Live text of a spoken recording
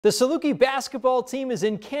The Saluki basketball team is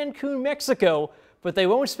in Cancun, Mexico, but they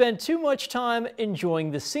won't spend too much time enjoying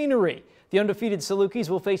the scenery. The undefeated Salukis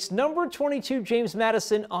will face number 22 James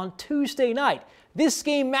Madison on Tuesday night. This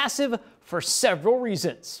game massive for several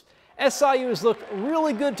reasons. SIU has looked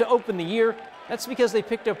really good to open the year. That's because they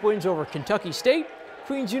picked up wins over Kentucky State,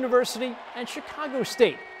 Queens University, and Chicago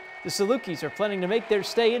State. The Salukis are planning to make their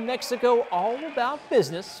stay in Mexico all about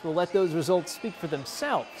business. We'll let those results speak for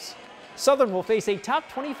themselves. Southern will face a top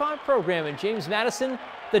 25 program in James Madison.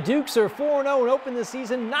 The Dukes are 4-0 and open the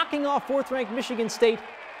season, knocking off 4th-ranked Michigan State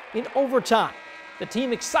in overtime. The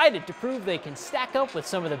team excited to prove they can stack up with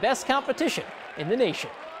some of the best competition in the nation.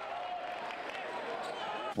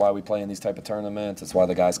 Why we play in these type of tournaments. It's why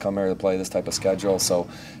the guys come here to play this type of schedule. So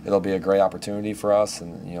it'll be a great opportunity for us,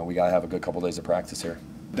 and we got to have a good couple days of practice here.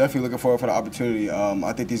 Definitely looking forward for the opportunity.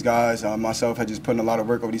 I think these guys, myself, have just put in a lot of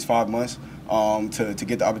work over these 5 months to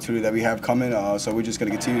get the opportunity that we have coming. So we're just going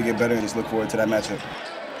to continue to get better and just look forward to that matchup.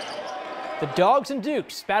 The Dogs and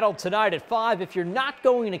Dukes battled tonight at 5. If you're not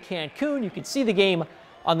going to Cancun, you can see the game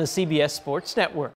on the CBS Sports Network.